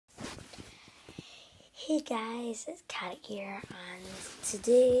Hey guys, it's Kat here, and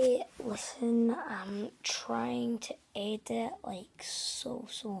today, listen, I'm trying to edit like so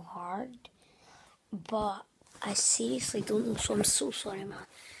hard, but I seriously don't know, so I'm so sorry my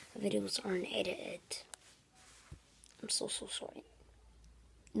videos aren't edited. I'm so sorry.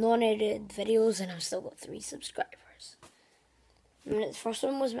 Non-edited videos, and I've still got 3 subscribers. I mean, the first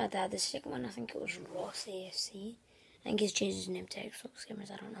one was my dad, the second one I think it was Ross AFC. I think he's changed his name to Xbox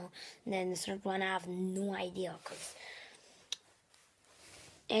Gamers, I don't know. And then the third one, I have no idea, because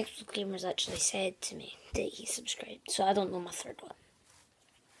Xbox Gamers actually said to me that he subscribed, so I don't know my third one.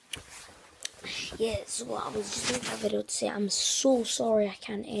 Yeah, so I was just making a video to say I'm so sorry I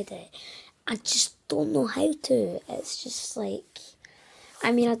can't edit. I just don't know how to. It's just like,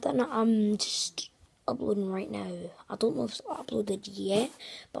 I mean, I don't know, I'm just uploading right now. I don't know if it's uploaded yet,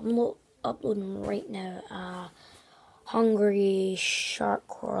 but I'm not uploading right now. Hungry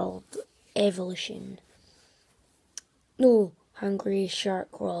Shark World Evolution. No, Hungry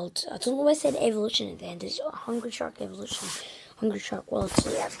Shark World. I don't know why I said evolution at the end. It's Hungry Shark Evolution. Hungry Shark World.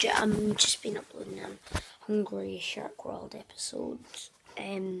 So yeah, I'm just been uploading Hungry Shark World episodes.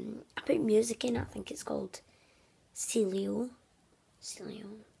 I put music in. I think it's called Celio.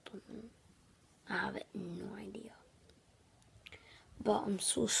 Don't know. I have no idea. But I'm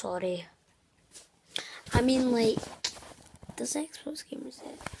so sorry. I mean, like, does Xbox Gamers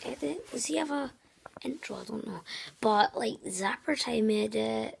edit? Does he have a intro? I don't know. But, like, Zapper Time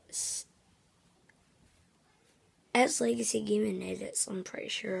edits. It's Legacy Gaming edits, I'm pretty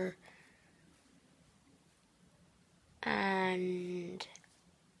sure. And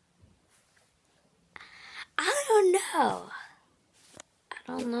I don't know. I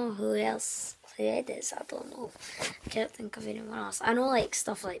don't know who else edits. I don't know. I can't think of anyone else. I know, like,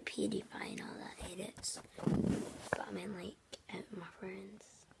 stuff like PewDiePie and all that edits. But I mean, like, out of my friends.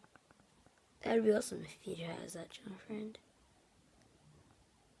 That would be awesome if PewDiePie was actually my friend.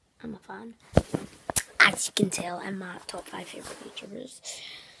 I'm a fan. As you can tell, I'm my top 5 favourite YouTubers.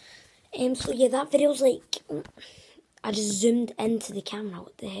 So yeah, that video's like, I just zoomed into the camera.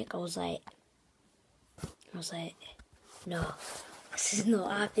 What the heck? I was like, no, this is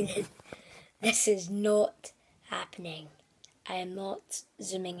not happening. This is not happening. I am not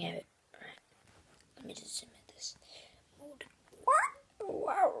zooming out. Right, let me just zoom in this mode.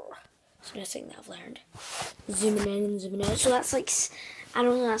 Wow. So that's something that I've learned. Zooming in and zooming out. So that's like, I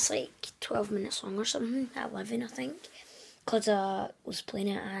don't know, that's like 12 minutes long or something. 11, I think. Because I was playing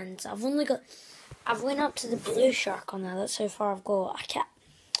it, and I've went up to the blue shark on that. That's how far I've got. I can't.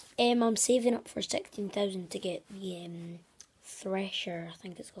 I'm saving up for 16,000 to get the Thresher. I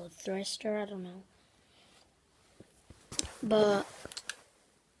think it's called Thresher. I don't know. But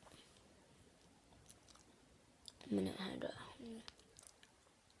a minute, how do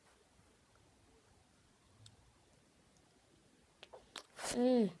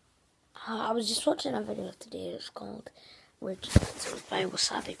I was just watching a video today. It's called Weird Chats. It was by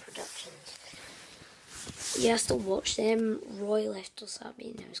Wasabi Productions. Yeah, I still watch them. Roy left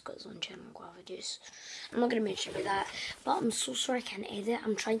Wasabi, now he's got his own channel, Guava Juice. I'm not going to mention about that, but I'm so sorry I can't edit.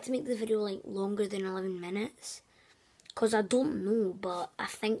 I'm trying to make the video like longer than 11 minutes. Because I don't know, but I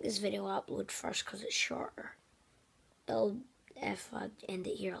think this video will upload first because it's shorter. If I end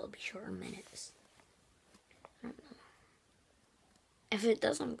it here, it'll be shorter minutes. I don't know. If it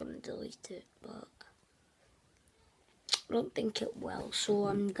does, I'm going to delete it, but I don't think it will. So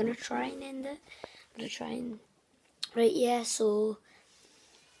I'm going to try and end it. Right, yeah, so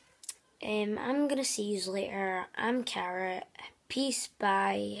I'm going to see you later. I'm Carrot. Peace,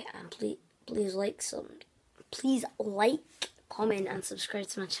 bye, and please like, comment, and subscribe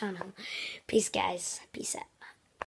to my channel. Peace, guys. Peace out.